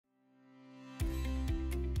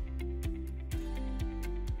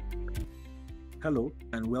Hello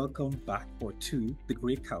and welcome back or to the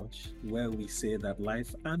Grey Couch, where we say that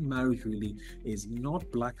life and marriage really is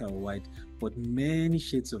not black and white, but many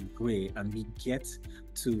shades of gray, and we get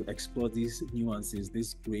to explore these nuances,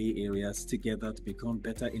 these gray areas together to become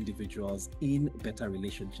better individuals in better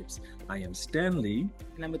relationships. I am Stanley.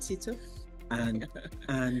 And I'm Otito. And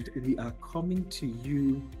and we are coming to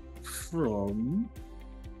you from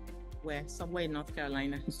where? Somewhere in North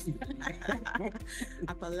Carolina.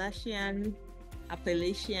 Appalachian.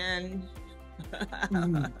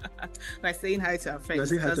 We're saying hi to our friends. We're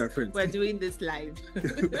saying hi to our friends. We're doing this live.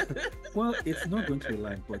 Well, it's not going to be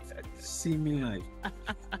live, but semi-live.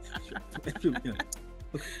 Okay.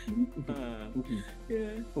 Yeah.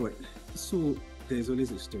 All right. So there's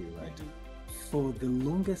always a story, right? For the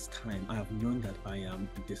longest time, I have known that I am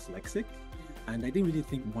dyslexic, and I didn't really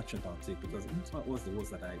think much about it because what was the words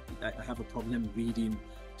that I have a problem reading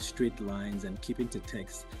straight lines and keeping to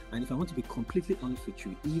text. And if I want to be completely honest with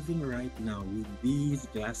you, even right now with these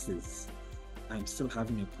glasses, I'm still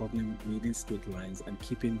having a problem reading straight lines and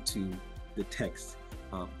keeping to the text.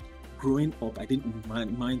 Growing up, I didn't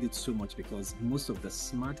mind it so much because most of the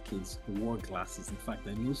smart kids wore glasses. In fact,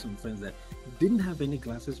 I know some friends that didn't have any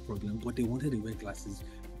glasses problem, but they wanted to wear glasses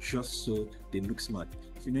just so they look smart.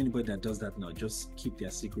 If you know anybody that does that now, just keep their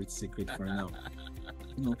secret for now.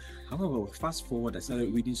 However, fast forward, I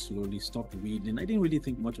started reading slowly, stopped reading. I didn't really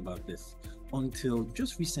think much about this until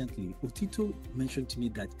just recently. Otito mentioned to me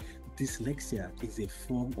that dyslexia is a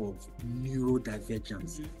form of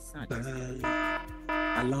neurodivergence.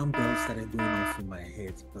 Alarm bells started going off in my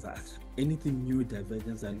head because anything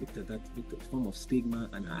neurodivergence, I looked at that with a form of stigma,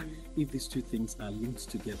 and if these two things are linked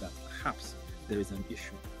together, perhaps there is an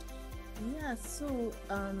issue. Yeah, so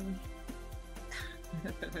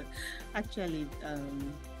actually,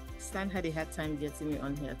 Stan had a hard time getting me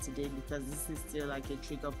on here today because this is still like a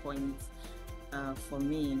trigger point for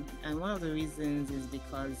me. And one of the reasons is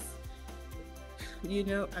because, he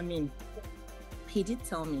did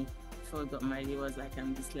tell me before we got married, he was like,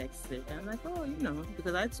 I'm dyslexic. And I'm like, oh,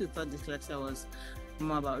 because I too thought dyslexia was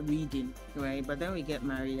more about reading, right? But then we get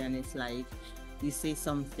married and it's like, you say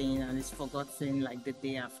something and it's forgotten like the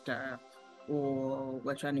day after, or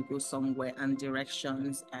we're trying to go somewhere and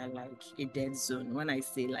directions are like a dead zone. When I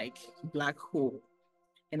say like black hole,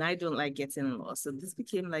 and I don't like getting lost. So this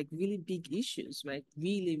became like really big issues, right?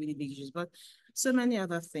 Really, really big issues, but so many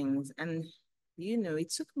other things. And, it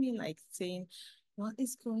took me like saying, what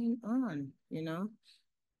is going on,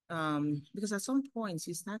 because at some point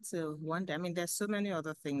you start to wonder. I mean, there's so many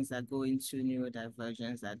other things that go into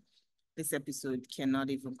neurodivergence that this episode cannot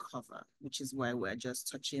even cover, which is why we're just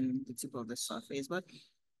touching the tip of the surface. But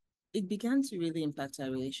it began to really impact our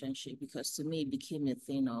relationship because to me, it became a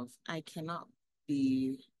thing of I cannot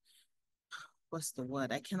be, what's the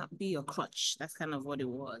word? I cannot be your crutch. That's kind of what it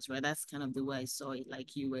was, right? That's kind of the way I saw it.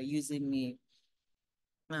 Like you were using me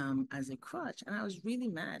as a crutch. And I was really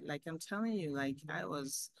mad. Like I'm telling you, like I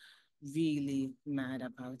was really mad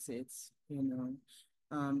about it.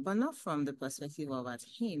 But not from the perspective of at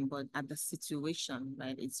him, but at the situation,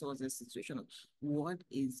 right? It was a situation of what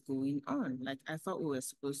is going on. Like I thought we were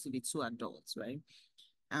supposed to be two adults, right?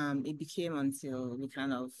 It became until we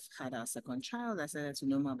kind of had our second child. I started to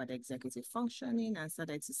know more about executive functioning and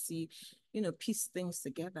started to see, piece things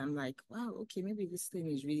together. I'm like, wow, okay, maybe this thing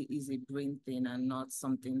is really easy brain thing and not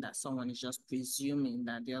something that someone is just presuming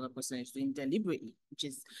that the other person is doing deliberately, which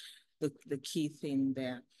is the key thing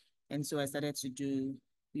there. And so I started to do,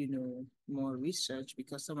 more research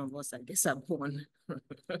because some of us, I guess, are born,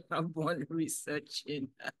 are born researching.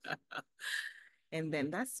 And then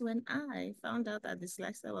that's when I found out that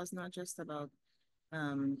dyslexia was not just about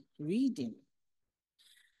reading.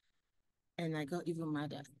 And I got even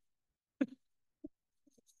madder.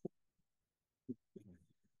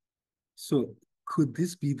 So could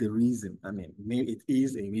this be the reason? I mean, maybe it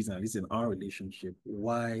is a reason, at least in our relationship,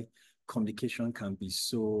 why communication can be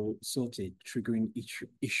such a triggering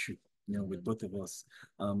issue, with both of us.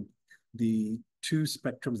 The two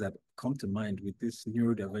spectrums that come to mind with this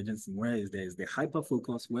neurodivergence, where is there's the hyper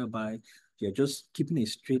focus, whereby you're just keeping a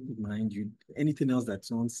straight mind. Anything else that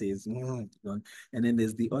someone says, and then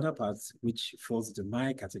there's the other parts which falls into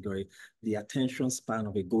my category, the attention span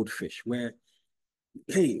of a goldfish, where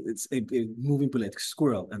hey, it's a moving bullet,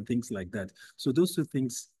 squirrel, and things like that. So those two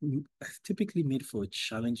things typically made for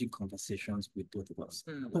challenging conversations with both of us.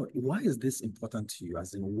 But why is this important to you?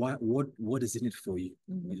 As in, what is in it for you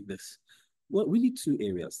in this? Well, really two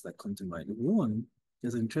areas that come to mind. One,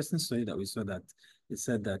 there's an interesting study that we saw that it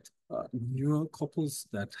said that neural couples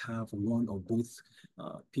that have one or both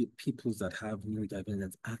peoples that have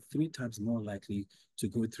neurodivergence are 3 times more likely to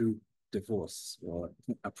go through divorce or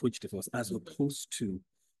approach divorce as opposed to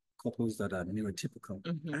couples that are neurotypical.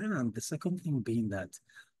 And the second thing being that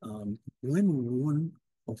when one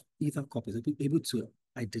of either couple is able to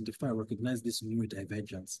identify or recognize this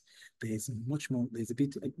neurodivergence, there's a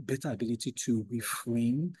better ability to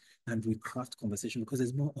reframe and recraft conversation because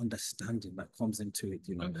there's more understanding that comes into it,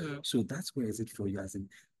 So that's where is it for you, as in,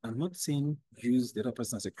 I'm not saying use the other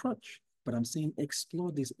person as a crutch, but I'm saying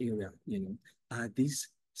explore this area, Are these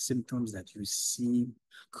symptoms that you see?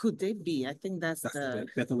 Could they be? I think that's the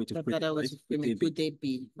better way to frame it. Could they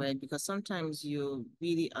be, right? Because sometimes you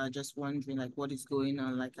really are just wondering, like, what is going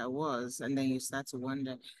on, like I was, and then you start to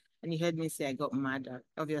wonder. And you heard me say I got mad.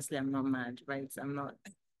 Obviously, I'm not mad, right? I'm not.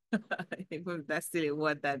 That's still a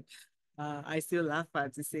word that I still laugh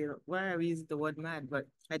at to say, why are we using the word mad? But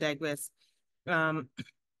I digress.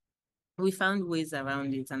 We found ways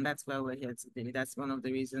around it, and that's why we're here today. That's one of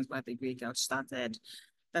the reasons why the breakout started.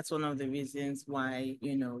 That's one of the reasons why,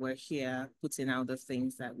 we're here putting out the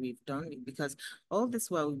things that we've done, because all this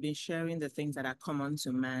while we've been sharing the things that are common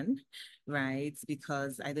to man, right?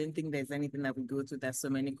 Because I don't think there's anything that we go through that so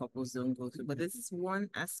many couples don't go through. But this is one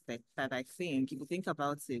aspect that I think, if you think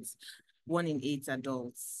about it, 1 in 8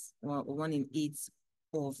 adults, or 1 in 8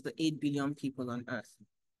 of the 8 billion people on Earth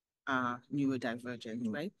are neurodivergent,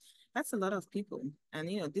 right? That's a lot of people. And,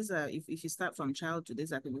 these are, if you start from childhood,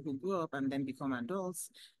 these are people who grow up and then become adults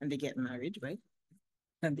and they get married, right?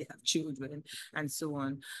 And they have children and so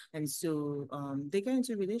on. And so they get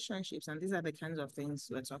into relationships, and these are the kinds of things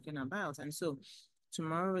we're talking about. And so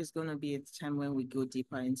tomorrow is going to be a time when we go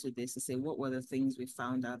deeper into this to say, what were the things we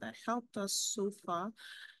found out that helped us so far?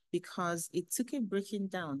 Because it took a breaking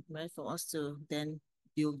down, right, for us to then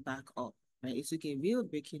build back up, right? It took a real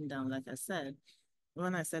breaking down, like I said.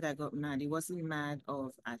 When I said I got mad, it wasn't mad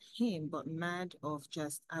of at him, but mad of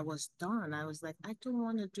just, I was done. I was like, I don't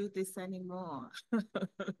want to do this anymore.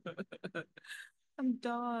 I'm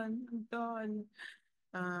done. I'm done.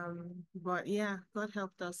 But yeah, God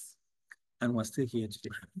helped us. And we're still here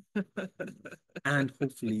today. And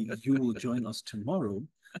hopefully you will join us tomorrow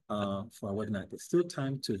for our webinar. There's still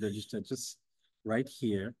time to register, just right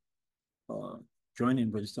here. Join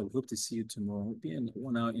in, register. We hope to see you tomorrow. It'll be a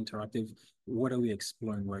 1-hour interactive. What are we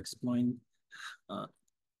exploring? We're exploring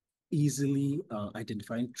easily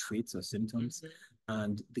identifying traits or symptoms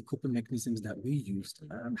and the coping mechanisms that we used,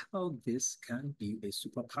 and how this can be a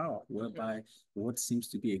superpower whereby what seems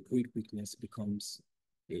to be a great weakness becomes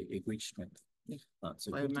a great strength.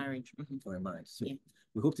 So for a marriage. For a marriage. So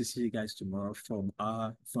we hope to see you guys tomorrow from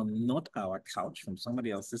not our couch, from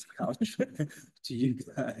somebody else's couch to you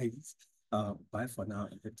guys. Bye for now,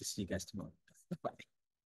 and hope to see you guys tomorrow. Bye.